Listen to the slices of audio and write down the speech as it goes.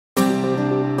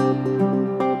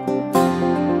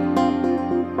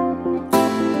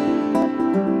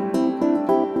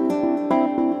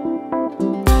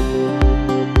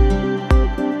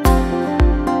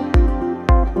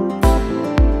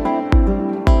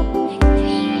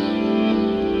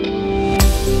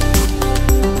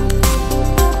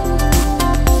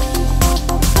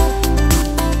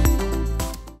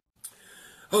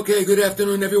Okay, good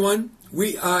afternoon, everyone.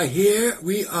 We are here.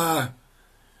 We are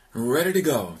ready to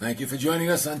go. Thank you for joining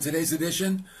us on today's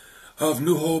edition of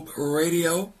New Hope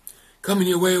Radio. Coming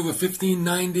your way over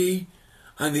 1590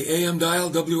 on the AM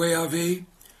dial, WARV.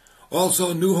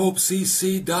 Also,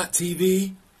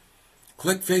 newhopecc.tv.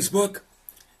 Click Facebook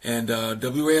and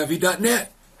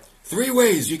WARV.net. 3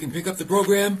 ways you can pick up the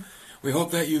program. We hope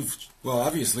that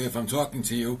obviously, if I'm talking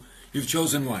to you, you've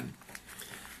chosen one.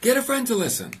 Get a friend to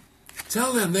listen.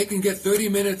 Tell them they can get 30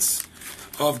 minutes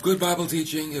of good Bible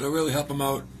teaching. It'll really help them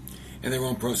out in their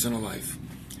own personal life.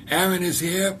 Aaron is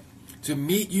here to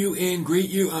meet you and greet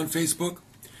you on Facebook.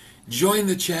 Join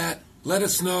the chat. Let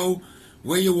us know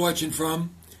where you're watching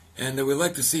from. And we'd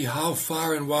like to see how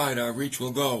far and wide our reach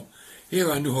will go here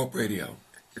on New Hope Radio.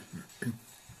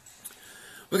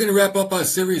 We're going to wrap up our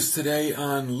series today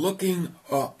on looking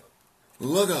up.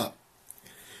 Look up.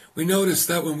 We notice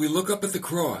that when we look up at the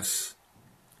cross,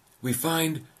 we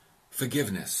find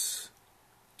forgiveness.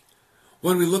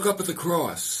 When we look up at the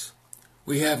cross,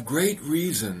 we have great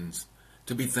reasons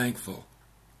to be thankful.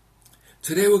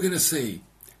 Today we're going to see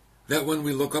that when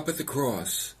we look up at the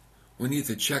cross, we need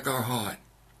to check our heart.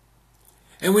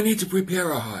 And we need to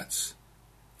prepare our hearts.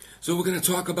 So we're going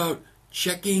to talk about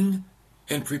checking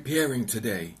and preparing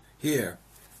today here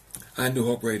on New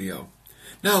Hope Radio.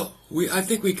 Now, I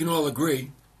think we can all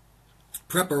agree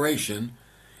preparation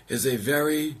is a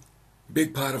very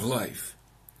big part of life,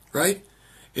 right?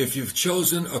 If you've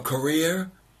chosen a career,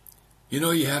 you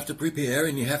know you have to prepare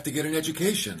and you have to get an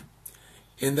education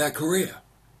in that career.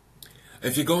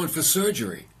 If you're going for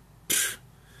surgery,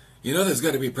 you know there's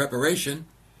got to be preparation.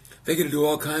 They're going to do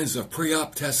all kinds of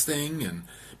pre-op testing and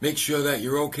make sure that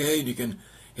you're okay and you can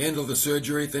handle the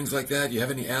surgery, things like that. You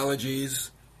have any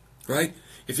allergies, right?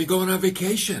 If you're going on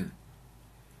vacation,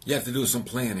 you have to do some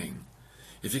planning.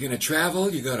 If you're going to travel,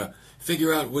 you got to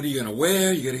figure out what are you going to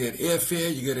wear. You got to get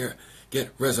airfare. You got to get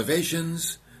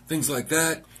reservations, things like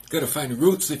that. You got to find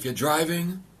routes if you're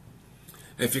driving.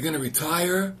 If you're going to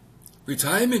retire,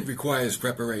 retirement requires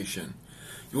preparation.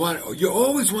 You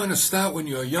always want to start when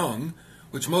you're young,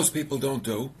 which most people don't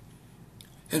do,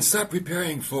 and start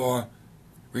preparing for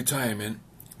retirement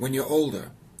when you're older.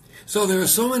 So there are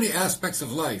so many aspects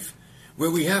of life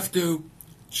where we have to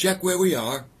check where we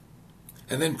are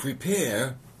and then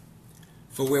prepare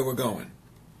for where we're going.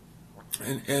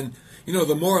 And you know,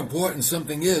 the more important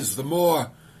something is, the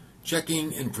more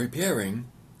checking and preparing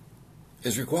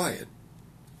is required.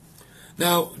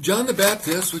 Now, John the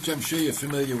Baptist, which I'm sure you're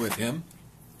familiar with him,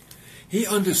 he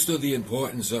understood the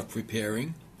importance of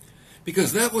preparing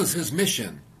because that was his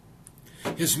mission.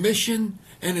 His mission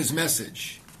and his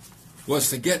message was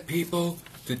to get people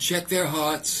to check their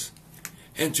hearts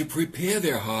and to prepare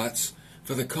their hearts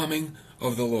for the coming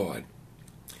of the Lord.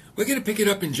 We're going to pick it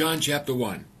up in John chapter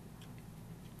 1,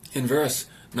 in verse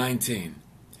 19.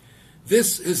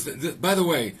 This is, by the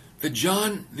way, the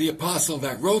John the Apostle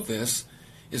that wrote this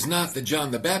is not the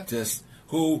John the Baptist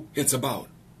who it's about.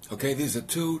 Okay, these are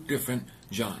 2 different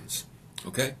Johns.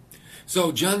 Okay,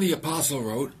 so John the Apostle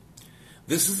wrote,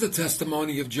 "This is the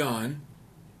testimony of John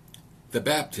the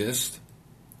Baptist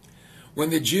when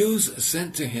the Jews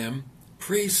sent to him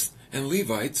priests and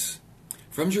Levites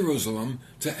from Jerusalem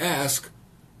to ask,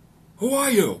 'Who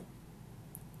are you?'"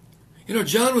 You know,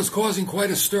 John was causing quite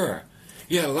a stir.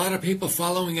 He had a lot of people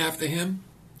following after him.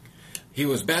 He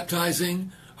was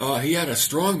baptizing. He had a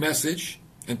strong message,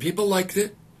 and people liked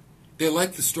it. They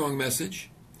liked the strong message.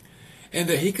 And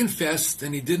he confessed,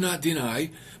 and he did not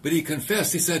deny, but he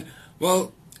confessed. He said,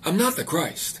 "Well, I'm not the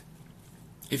Christ.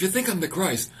 If you think I'm the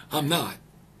Christ, I'm not.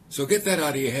 So get that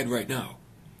out of your head right now."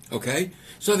 Okay?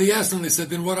 So they asked him, they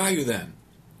said, "Then what are you then?"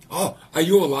 "Oh, are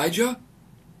you Elijah?"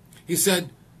 He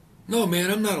said, "No,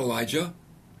 man, I'm not Elijah."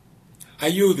 "Are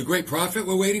you the great prophet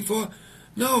we're waiting for?"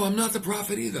 "No, I'm not the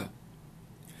prophet either."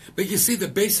 But you see, the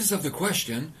basis of the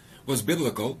question was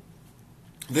biblical.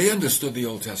 They understood the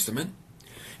Old Testament.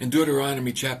 In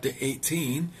Deuteronomy chapter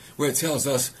 18, where it tells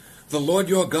us, "The Lord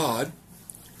your God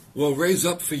will raise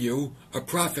up for you a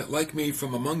prophet like me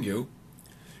from among you,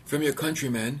 from your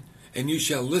countrymen, and you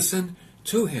shall listen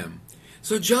to him."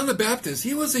 So John the Baptist,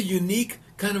 he was a unique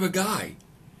kind of a guy.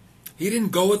 He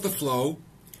didn't go with the flow.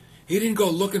 He didn't go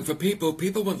looking for people.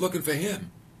 People went looking for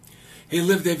him. He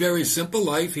lived a very simple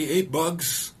life. He ate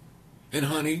bugs and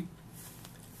honey.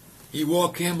 He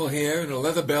wore camel hair and a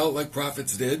leather belt like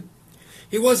prophets did.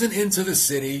 He wasn't into the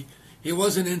city. He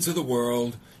wasn't into the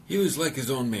world. He was like his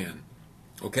own man.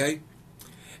 Okay?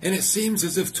 And it seems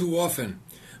as if too often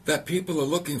that people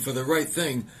are looking for the right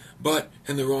thing, but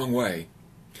in the wrong way.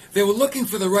 They were looking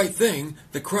for the right thing,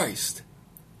 the Christ.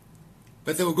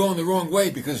 But they were going the wrong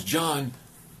way because John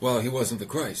well, he wasn't the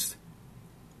Christ.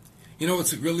 You know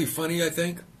what's really funny, I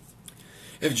think?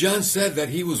 If John said that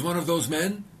he was one of those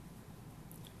men,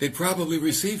 they'd probably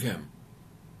receive him.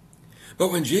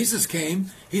 But when Jesus came,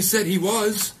 he said he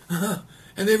was,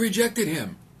 and they rejected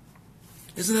him.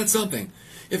 Isn't that something?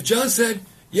 If John said,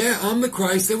 yeah, I'm the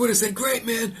Christ, they would have said, great,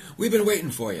 man, we've been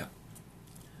waiting for you.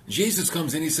 Jesus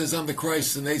comes in, he says, I'm the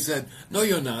Christ, and they said, no,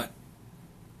 you're not.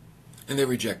 And they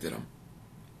rejected him.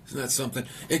 Isn't that something?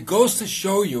 It goes to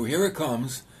show you, here it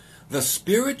comes, the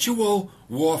spiritual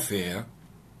warfare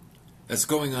that's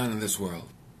going on in this world.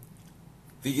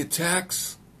 The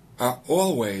attacks are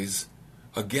always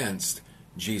against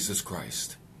Jesus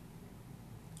Christ.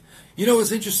 You know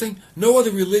what's interesting? No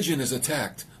other religion is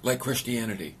attacked like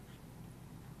Christianity.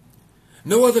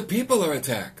 No other people are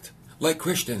attacked like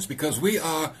Christians because we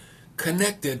are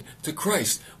connected to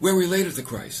Christ. We're related to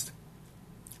Christ.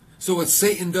 So what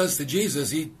Satan does to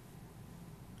Jesus, he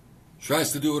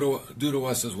tries to do to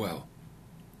us as well.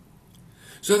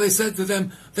 So they said to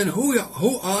them, then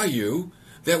who are you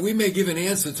that we may give an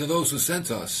answer to those who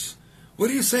sent us? What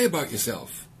do you say about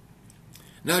yourself?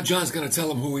 Now John's going to tell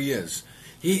them who he is.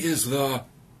 He is the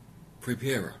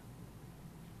preparer.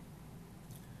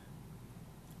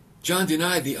 John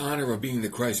denied the honor of being the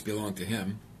Christ belonged to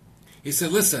him. He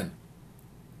said, listen,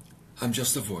 I'm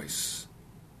just a voice.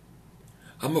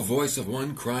 I'm a voice of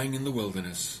one crying in the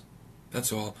wilderness.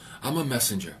 That's all. I'm a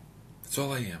messenger. That's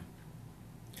all I am.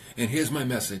 And here's my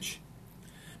message.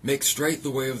 Make straight the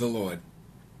way of the Lord.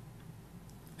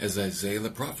 As Isaiah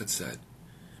the prophet said,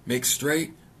 make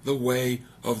straight the way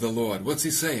of the Lord. What's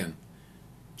he saying?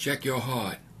 Check your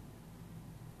heart.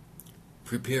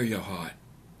 Prepare your heart.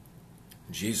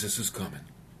 Jesus is coming.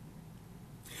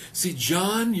 See,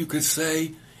 John, you could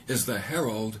say, is the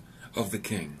herald of the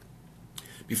king.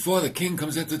 Before the king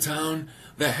comes into town,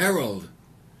 the herald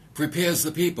prepares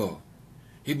the people.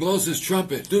 He blows his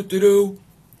trumpet. Doo-doo-doo.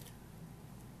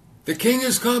 The king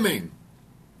is coming.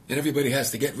 And everybody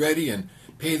has to get ready and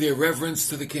pay their reverence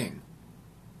to the king.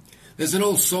 There's an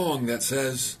old song that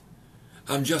says,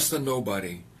 I'm just a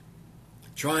nobody,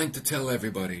 trying to tell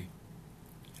everybody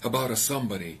about a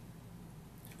somebody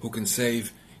who can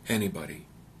save anybody.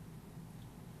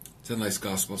 It's a nice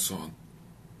gospel song.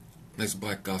 Nice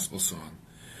black gospel song.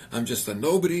 I'm just a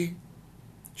nobody,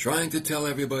 trying to tell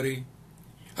everybody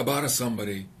about a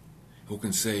somebody who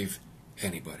can save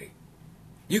anybody.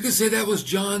 You could say that was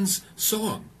John's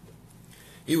song.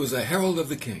 He was a herald of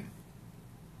the king.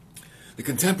 The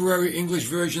contemporary English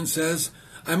version says,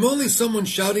 I'm only someone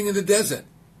shouting in the desert.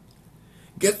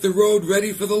 Get the road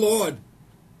ready for the Lord.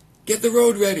 Get the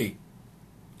road ready.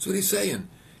 That's what he's saying.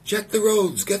 Check the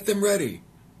roads. Get them ready.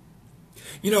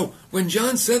 You know, when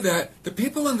John said that, the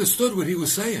people understood what he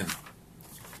was saying.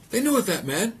 They knew what that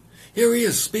meant. Here he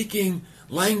is speaking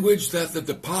language that the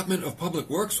Department of Public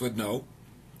Works would know.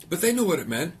 But they knew what it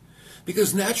meant.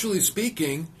 Because naturally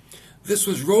speaking, this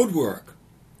was road work.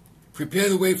 Prepare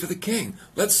the way for the king.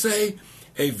 Let's say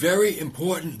a very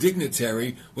important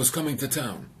dignitary was coming to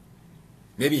town.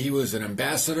 Maybe he was an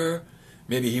ambassador.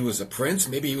 Maybe he was a prince.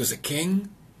 Maybe he was a king.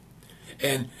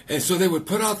 And so they would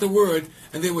put out the word,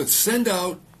 and they would send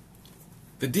out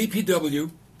the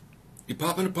DPW,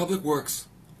 Department of Public Works,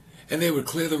 and they would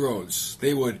clear the roads.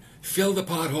 They would fill the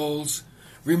potholes,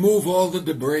 remove all the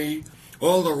debris,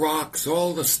 all the rocks,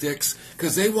 all the sticks,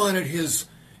 because they wanted his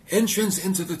entrance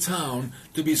into the town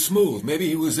to be smooth. Maybe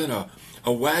he was in a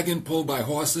wagon pulled by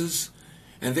horses,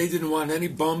 and they didn't want any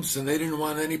bumps, and they didn't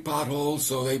want any potholes,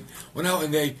 so they went out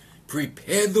and they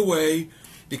prepared the way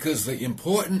because the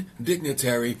important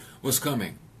dignitary was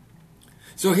coming.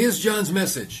 So here's John's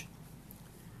message.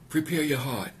 Prepare your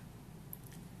heart.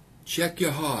 Check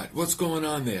your heart. What's going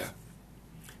on there?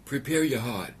 Prepare your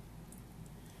heart.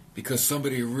 Because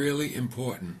somebody really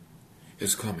important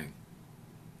is coming.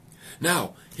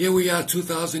 Now, here we are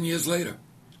 2,000 years later.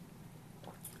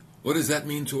 What does that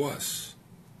mean to us?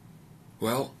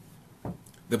 Well,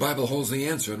 the Bible holds the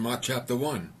answer in Mark chapter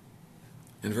 1,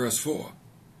 in verse 4.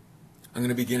 I'm going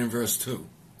to begin in verse 2.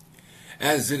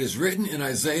 As it is written in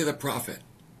Isaiah the prophet,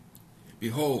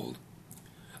 Behold,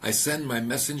 I send my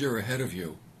messenger ahead of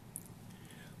you,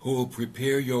 who will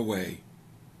prepare your way.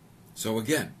 So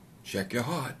again, check your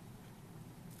heart.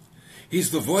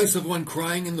 He's the voice of one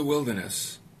crying in the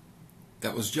wilderness.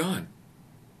 That was John.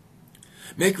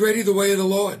 Make ready the way of the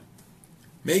Lord.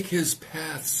 Make his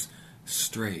paths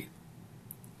straight.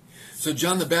 So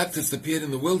John the Baptist appeared in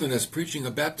the wilderness preaching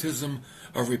a baptism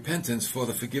of repentance for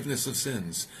the forgiveness of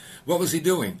sins. What was he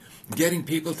doing? Getting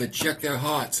people to check their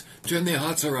hearts, turn their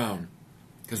hearts around,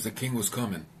 because the king was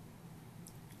coming.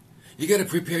 You got to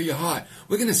prepare your heart.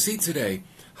 We're going to see today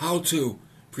how to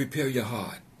prepare your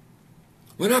heart.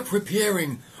 We're not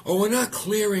preparing or we're not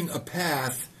clearing a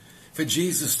path for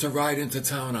Jesus to ride into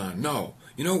town on. No.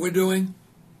 You know what we're doing?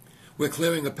 We're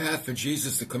clearing a path for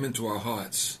Jesus to come into our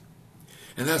hearts.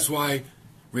 And that's why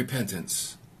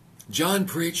repentance. John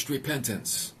preached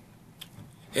repentance.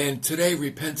 And today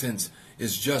repentance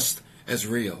is just as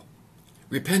real.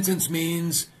 Repentance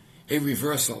means a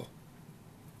reversal,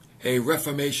 a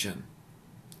reformation.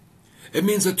 It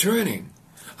means a turning.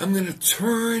 I'm going to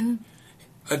turn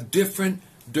a different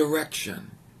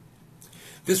direction.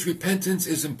 This repentance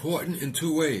is important in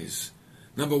two ways.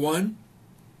 Number one,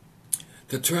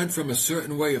 to turn from a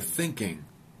certain way of thinking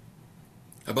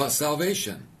about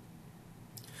salvation.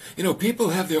 You know, people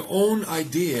have their own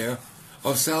idea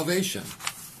of salvation.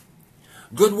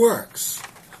 Good works.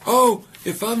 Oh,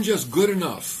 if I'm just good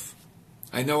enough,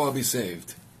 I know I'll be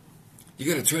saved.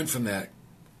 You got to turn from that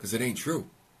because it ain't true.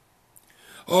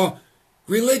 Or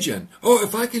religion. Oh,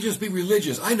 if I can just be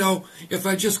religious, I know if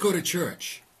I just go to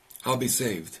church, I'll be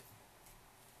saved.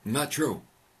 Not true.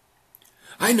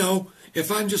 I know if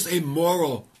I'm just a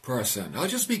moral person, I'll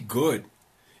just be good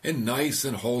and nice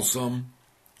and wholesome,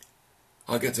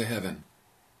 I'll get to heaven.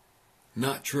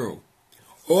 Not true.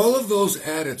 All of those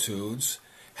attitudes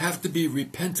have to be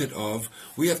repented of.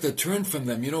 We have to turn from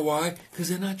them. You know why? Because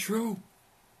they're not true.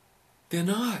 They're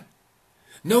not.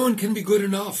 No one can be good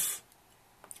enough.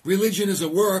 Religion is a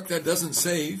work that doesn't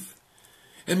save.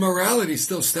 And morality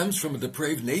still stems from a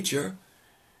depraved nature.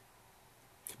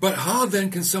 But how then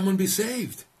can someone be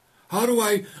saved?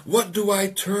 What do I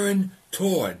turn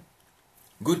toward?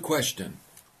 Good question.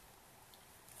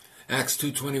 Acts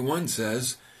 2:21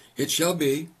 says, "It shall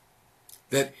be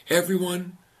that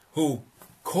everyone who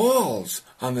calls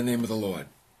on the name of the Lord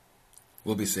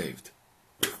will be saved."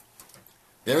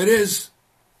 There it is.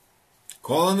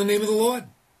 Call on the name of the Lord,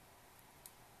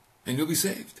 and you'll be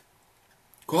saved.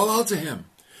 Call out to Him.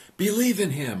 Believe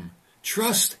in Him.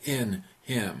 Trust in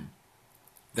Him.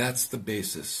 That's the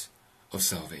basis of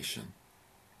salvation.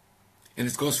 And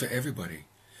it goes for everybody.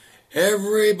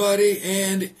 Everybody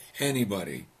and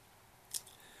anybody.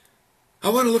 I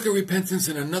want to look at repentance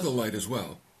in another light as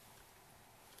well.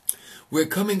 We're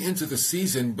coming into the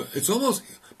season, but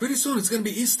pretty soon it's going to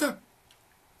be Easter.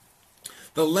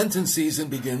 The Lenten season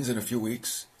begins in a few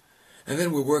weeks, and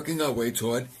then we're working our way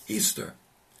toward Easter.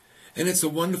 And it's a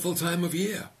wonderful time of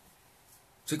year.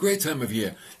 It's a great time of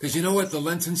year. Because you know what the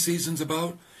Lenten season's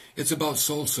about? It's about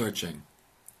soul searching.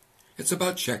 It's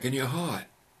about checking your heart.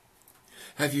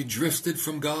 Have you drifted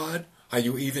from God? Are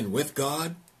you even with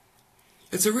God?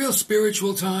 It's a real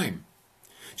spiritual time.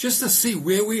 Just to see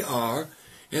where we are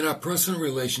in our personal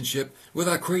relationship with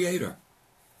our Creator.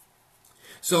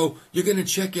 So you're going to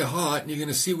check your heart and you're going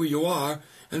to see where you are,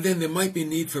 and then there might be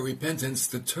need for repentance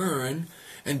to turn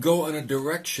and go in a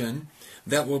direction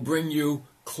that will bring you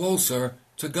closer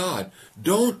to God.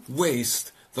 Don't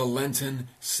waste the Lenten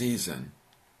season.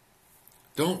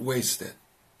 Don't waste it.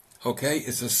 Okay?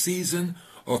 It's a season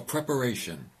of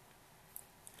preparation.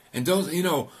 And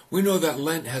we know that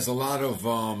Lent has a lot of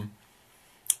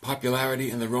popularity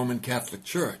in the Roman Catholic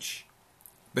Church.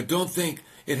 But don't think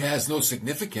it has no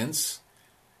significance.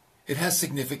 It has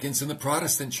significance in the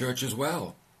Protestant Church as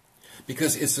well.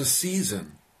 Because it's a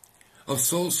season of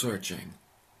soul searching.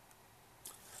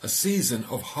 A season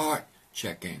of heart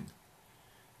checking.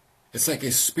 It's like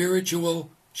a spiritual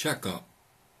checkup.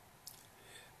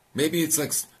 Maybe it's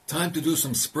like time to do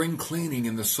some spring cleaning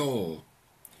in the soul.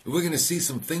 We're going to see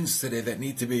some things today that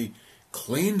need to be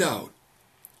cleaned out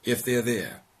if they're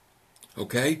there.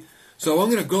 Okay? So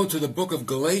I'm going to go to the book of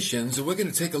Galatians, and we're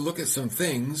going to take a look at some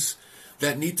things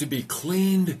that need to be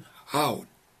cleaned out.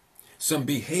 Some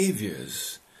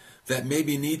behaviors that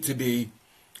maybe need to be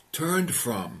turned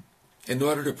from in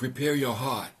order to prepare your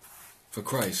heart for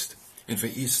Christ and for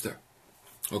Easter.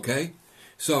 Okay?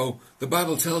 So the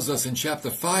Bible tells us in chapter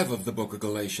 5 of the book of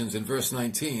Galatians, in verse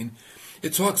 19,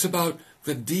 it talks about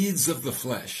the deeds of the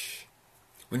flesh.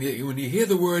 When you hear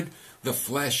the word the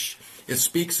flesh, it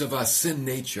speaks of our sin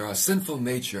nature, our sinful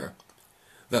nature,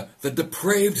 the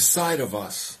depraved side of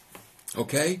us.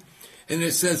 Okay? And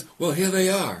it says, well, here they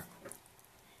are.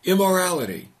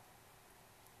 Immorality,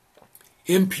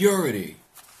 impurity,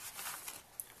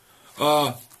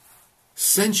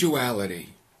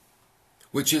 sensuality,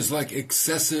 which is like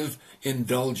excessive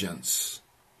indulgence,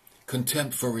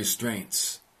 contempt for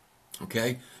restraints.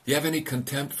 Okay? Do you have any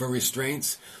contempt for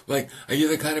restraints? Like, are you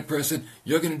the kind of person,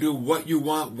 you're going to do what you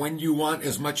want, when you want,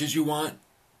 as much as you want?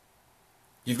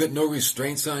 You've got no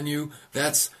restraints on you?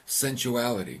 That's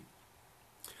sensuality.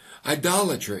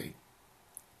 Idolatry,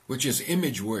 which is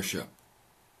image worship.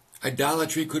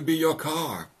 Idolatry could be your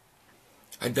car.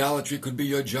 Idolatry could be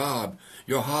your job,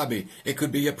 your hobby. It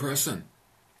could be a person.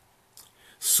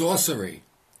 Sorcery.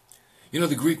 You know,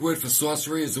 the Greek word for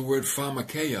sorcery is the word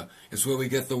pharmakeia. It's where we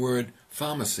get the word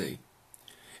pharmacy.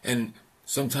 And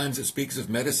sometimes it speaks of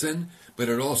medicine, but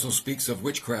it also speaks of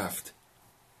witchcraft.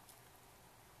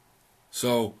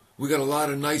 So we got a lot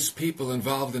of nice people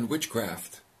involved in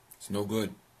witchcraft. It's no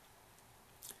good.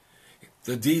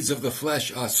 The deeds of the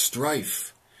flesh are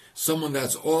strife. Someone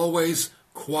that's always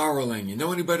quarreling. You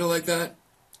know anybody like that?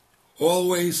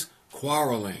 Always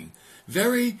quarreling.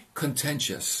 Very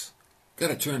contentious. Got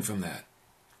to turn from that.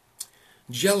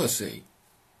 Jealousy.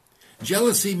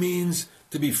 Jealousy means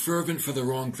to be fervent for the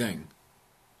wrong thing.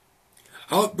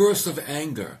 Outburst of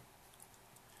anger.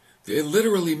 It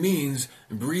literally means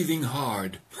breathing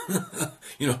hard.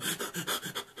 You know,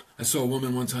 I saw a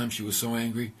woman one time, she was so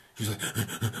angry. She was like,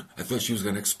 I thought she was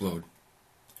going to explode.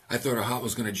 I thought her heart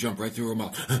was going to jump right through her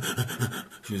mouth.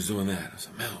 She was doing that. I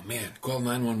said, oh man, call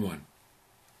 911.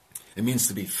 It means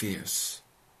to be fierce.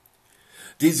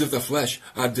 Deeds of the flesh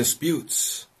are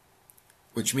disputes,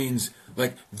 which means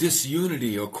like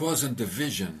disunity or causing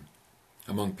division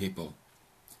among people.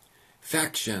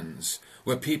 Factions,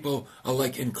 where people are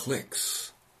like in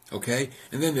cliques, okay?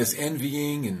 And then there's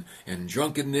envying and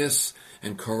drunkenness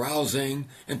and carousing,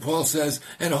 and Paul says,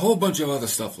 and a whole bunch of other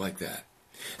stuff like that.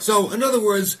 So, in other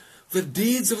words, the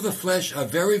deeds of the flesh are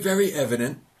very, very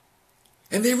evident,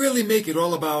 and they really make it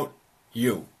all about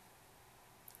you.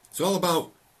 It's all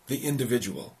about the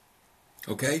individual,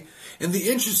 okay? And the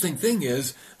interesting thing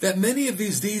is that many of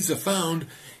these deeds are found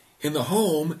in the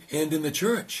home and in the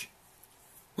church.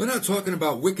 We're not talking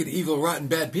about wicked, evil, rotten,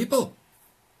 bad people.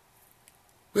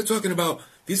 We're talking about,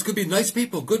 these could be nice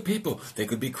people, good people. They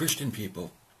could be Christian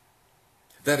people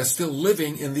that are still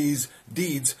living in these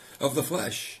deeds of the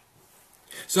flesh.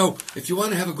 So, if you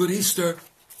want to have a good Easter,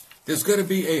 there's got to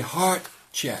be a heart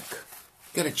check.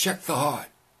 You got to check the heart.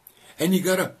 And you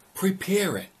got to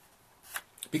prepare it.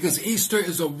 Because Easter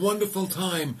is a wonderful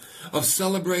time of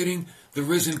celebrating the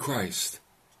risen Christ.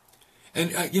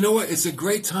 And you know what? It's a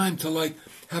great time to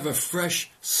have a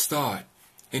fresh start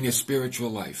in your spiritual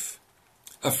life.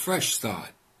 A fresh start.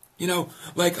 You know,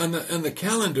 like on the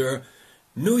calendar,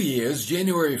 New Year's,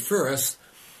 January 1st,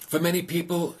 for many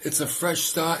people, it's a fresh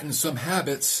start in some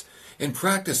habits and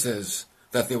practices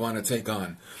that they want to take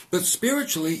on. But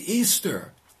spiritually,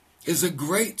 Easter is a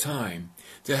great time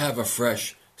to have a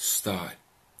fresh start.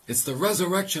 It's the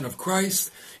resurrection of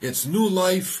Christ. It's new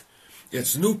life.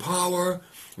 It's new power.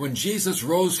 When Jesus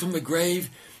rose from the grave,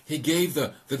 he gave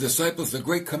the disciples the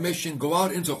Great Commission, go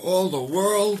out into all the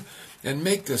world and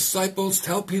make disciples,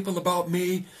 tell people about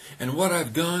me and what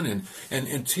I've done,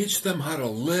 and teach them how to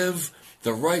live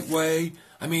the right way.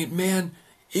 I mean, man,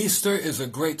 Easter is a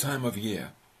great time of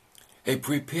year. A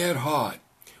prepared heart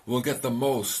will get the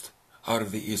most out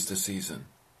of the Easter season.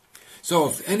 So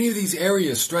if any of these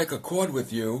areas strike a chord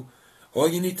with you, all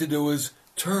you need to do is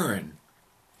turn.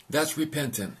 That's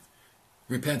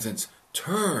repentance.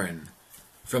 Turn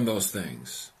from those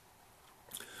things.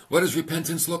 What does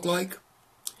repentance look like?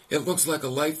 It looks like a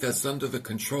life that's under the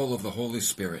control of the Holy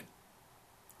Spirit.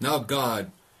 Now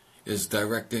God is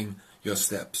directing your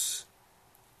steps.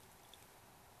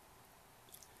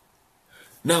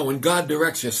 Now when God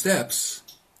directs your steps,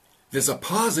 there's a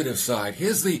positive side.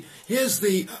 Here's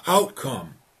the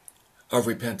outcome of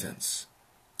repentance.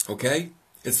 Okay?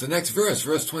 It's the next verse,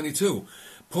 verse 22.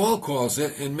 Paul calls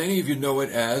it, and many of you know it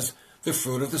as, the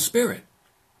fruit of the Spirit.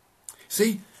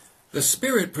 See, the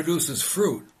Spirit produces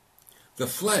fruit. The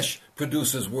flesh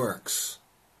produces works.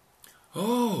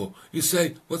 Oh, you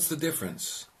say, what's the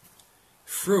difference?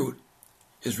 Fruit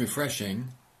is refreshing.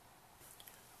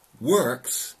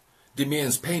 Works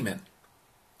demands payment.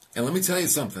 And let me tell you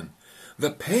something.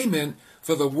 The payment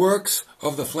for the works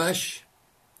of the flesh,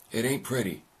 it ain't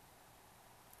pretty.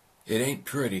 It ain't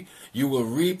pretty. You will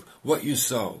reap what you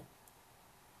sow.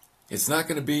 It's not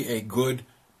going to be a good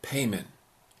payment.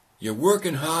 You're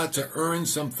working hard to earn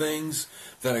some things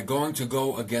that are going to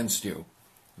go against you.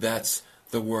 That's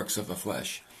the works of the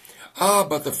flesh.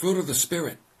 But the fruit of the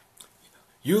Spirit.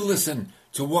 You listen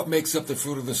to what makes up the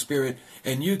fruit of the Spirit,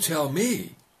 and you tell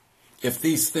me if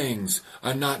these things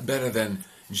are not better than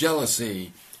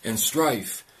jealousy and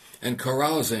strife and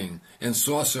carousing and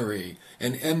sorcery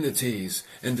and enmities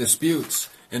and disputes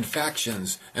and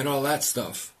factions and all that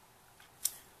stuff.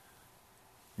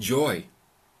 Joy.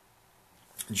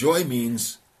 Joy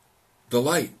means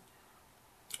delight,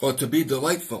 or to be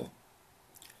delightful.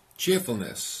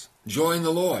 Cheerfulness, joy in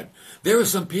the Lord. There are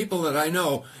some people that I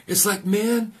know, it's like,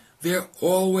 man, they're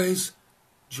always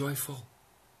joyful.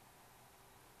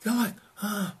 They're like,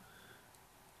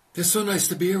 they're so nice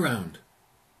to be around.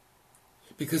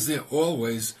 Because they're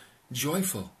always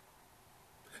joyful.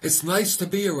 It's nice to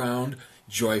be around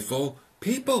joyful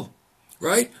people,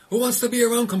 right? Who wants to be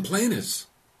around complainers?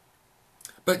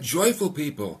 But joyful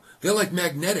people, they're like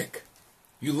magnetic.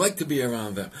 You like to be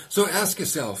around them. So ask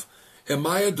yourself, am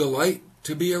I a delight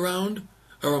to be around,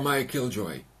 or am I a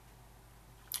killjoy?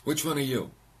 Which one are you?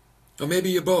 Or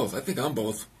maybe you're both. I think I'm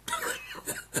both.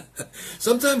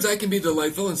 Sometimes I can be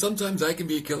delightful, and sometimes I can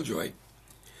be a killjoy.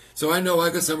 So I know I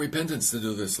got some repentance to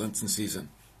do this Lenten season.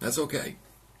 That's okay.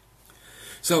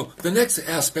 So the next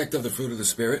aspect of the fruit of the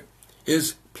Spirit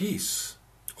is peace,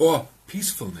 or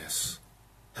peacefulness.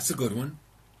 That's a good one.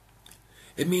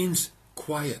 It means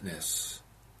quietness,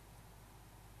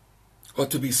 or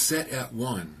to be set at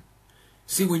one.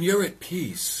 See, when you're at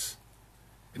peace,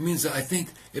 it means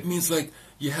like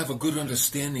you have a good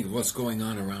understanding of what's going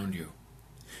on around you.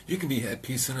 You can be at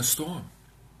peace in a storm.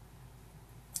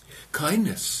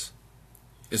 Kindness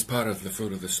is part of the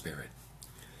fruit of the Spirit.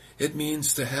 It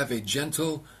means to have a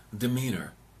gentle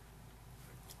demeanor,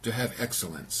 to have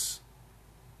excellence.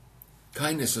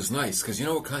 Kindness is nice, because you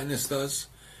know what kindness does?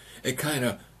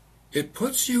 It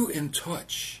puts you in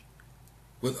touch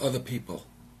with other people.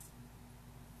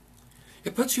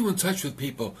 It puts you in touch with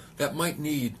people that might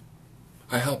need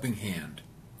a helping hand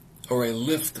or a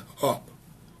lift up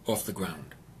off the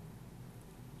ground.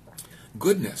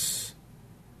 Goodness.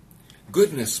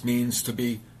 Goodness means to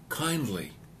be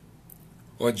kindly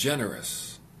or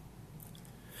generous.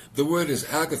 The word is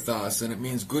agathos, and it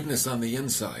means goodness on the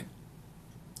inside.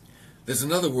 There's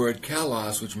another word,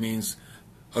 kalos, which means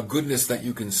a goodness that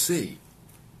you can see,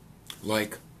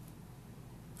 like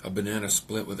a banana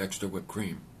split with extra whipped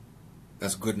cream.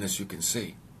 That's goodness you can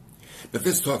see. But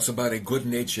this talks about a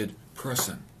good-natured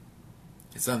person.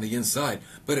 It's on the inside,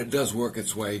 but it does work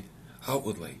its way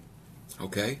outwardly.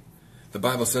 Okay? The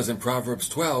Bible says in Proverbs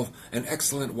 12, an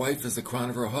excellent wife is the crown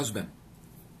of her husband.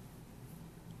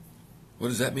 What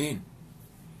does that mean?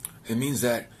 It means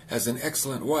that as an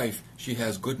excellent wife, she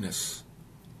has goodness,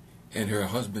 and her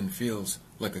husband feels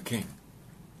like a king.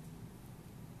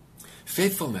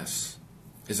 Faithfulness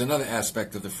is another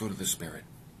aspect of the fruit of the Spirit,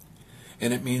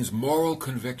 and it means moral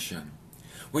conviction.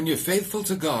 When you're faithful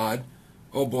to God,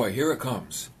 oh boy, here it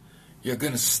comes. You're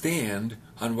going to stand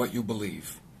on what you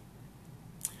believe.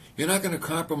 You're not going to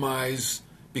compromise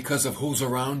because of who's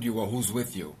around you or who's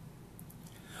with you.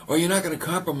 Or you're not going to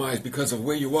compromise because of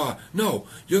where you are. No,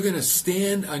 you're going to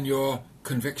stand on your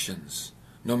convictions,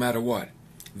 no matter what.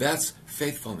 That's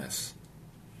faithfulness.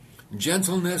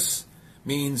 Gentleness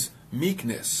means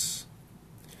meekness.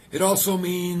 It also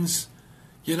means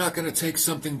you're not going to take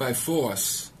something by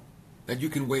force, that you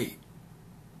can wait.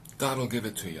 God will give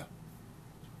it to you.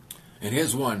 And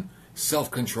here's one,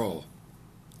 self-control.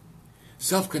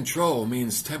 Self-control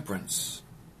means temperance.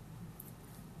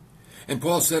 And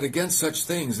Paul said, against such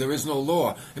things there is no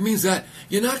law. It means that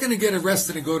you're not going to get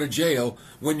arrested and go to jail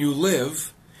when you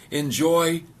live in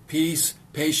joy, peace,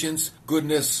 patience,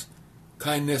 goodness,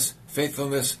 kindness,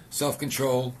 faithfulness,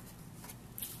 self-control,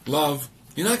 love.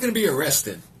 You're not going to be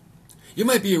arrested. You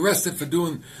might be arrested for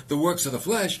doing the works of the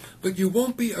flesh, but you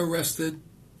won't be arrested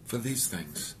for these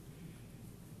things.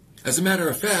 As a matter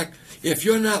of fact, if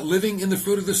you're not living in the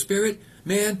fruit of the Spirit,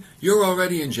 man, you're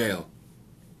already in jail.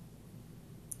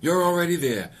 You're already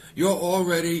there. You're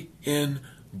already in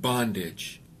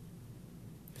bondage.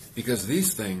 Because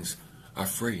these things are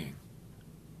freeing.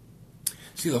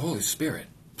 See, the Holy Spirit,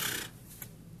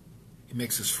 He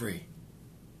makes us free.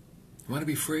 You want to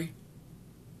be free?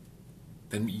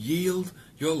 Then yield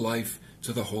your life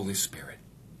to the Holy Spirit.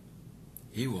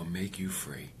 He will make you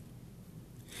free.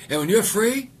 And when you're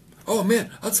free, oh man,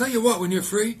 I'll tell you what, when you're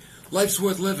free, life's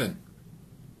worth living.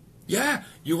 Yeah,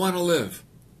 you want to live.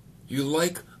 You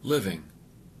like living.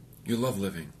 You love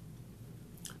living.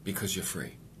 Because you're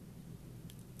free.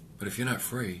 But if you're not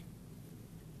free,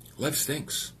 life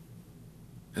stinks.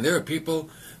 And there are people,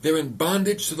 they're in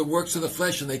bondage to the works of the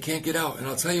flesh and they can't get out. And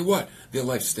I'll tell you what, their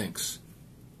life stinks.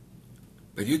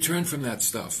 But you turn from that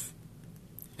stuff.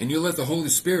 And you let the Holy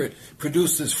Spirit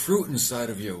produce this fruit inside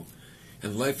of you.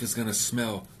 And life is going to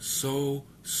smell so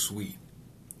sweet.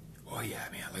 Oh yeah,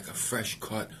 man, like a fresh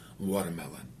cut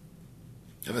watermelon.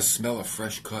 Ever smell a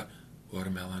fresh cut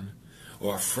watermelon?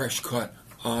 Or a fresh cut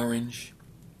orange?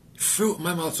 Fruit,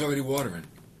 my mouth's already watering.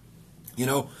 You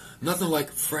know, nothing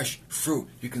like fresh fruit.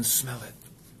 You can smell it.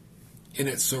 And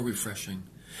it's so refreshing.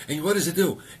 And what does it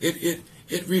do?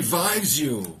 It revives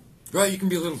you. Right? You can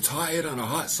be a little tired on a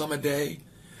hot summer day.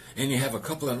 And you have a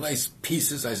couple of nice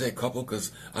pieces. I say couple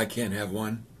because I can't have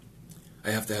one.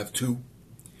 I have to have two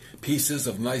pieces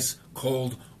of nice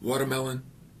cold watermelon.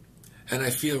 And I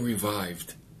feel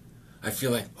revived. I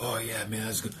feel like, oh yeah, man,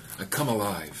 that's good. I come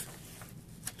alive.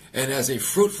 And as a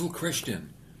fruitful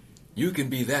Christian, you can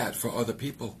be that for other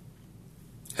people,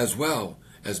 as well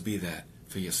as be that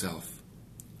for yourself.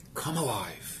 Come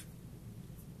alive.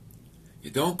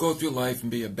 You don't go through life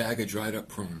and be a bag of dried up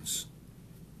prunes.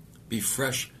 Be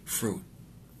fresh fruit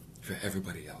for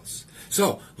everybody else.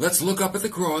 So, let's look up at the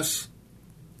cross.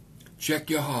 Check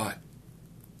your heart.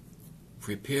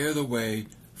 Prepare the way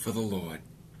for the Lord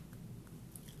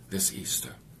this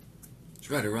Easter.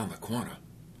 It's right around the corner.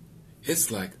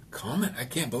 It's like, coming. I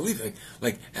can't believe it.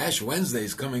 Like Ash Wednesday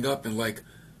is coming up in like,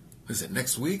 what is it,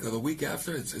 next week or the week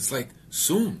after? It's like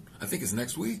soon. I think it's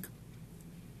next week.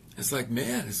 It's like,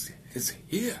 man, it's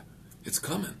here. It's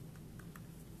coming.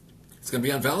 It's going to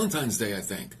be on Valentine's Day, I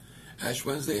think. Ash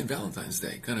Wednesday and Valentine's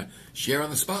Day. Kind of share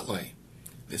on the spotlight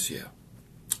this year.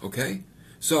 Okay?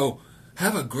 So,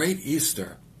 have a great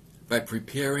Easter by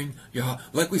preparing your heart.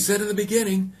 Like we said in the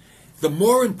beginning, the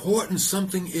more important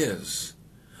something is,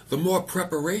 the more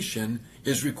preparation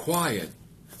is required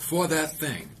for that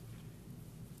thing.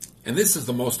 And this is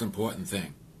the most important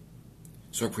thing.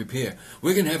 So prepare.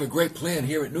 We're going to have a great plan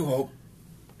here at New Hope.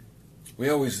 We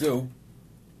always do.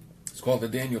 It's called the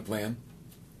Daniel Plan.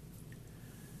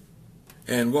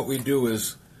 And what we do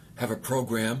is have a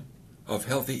program of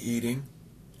healthy eating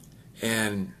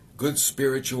and good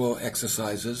spiritual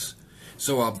exercises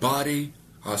so our body,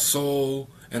 our soul,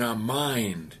 and our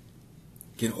mind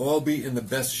can all be in the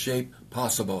best shape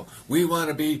possible. We want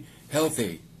to be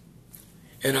healthy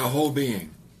in our whole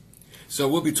being. So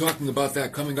we'll be talking about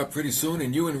that coming up pretty soon.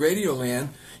 And you in Radioland,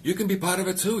 you can be part of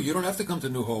it too. You don't have to come to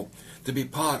New Hope to be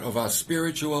part of our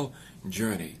spiritual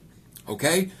journey.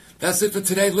 Okay? That's it for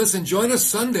today. Listen, join us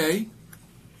Sunday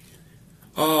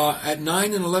at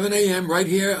 9 and 11 a.m. right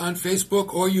here on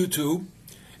Facebook or YouTube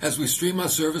as we stream our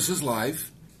services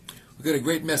live. We've got a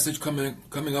great message coming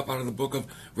up out of the book of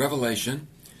Revelation.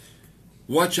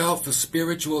 Watch out for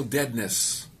spiritual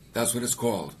deadness. That's what it's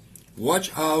called.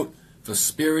 Watch out for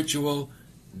spiritual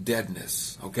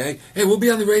deadness. Okay? Hey, we'll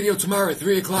be on the radio tomorrow at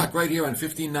 3 o'clock right here on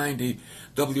 1590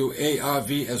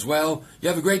 WARV as well. You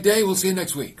have a great day. We'll see you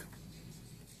next week.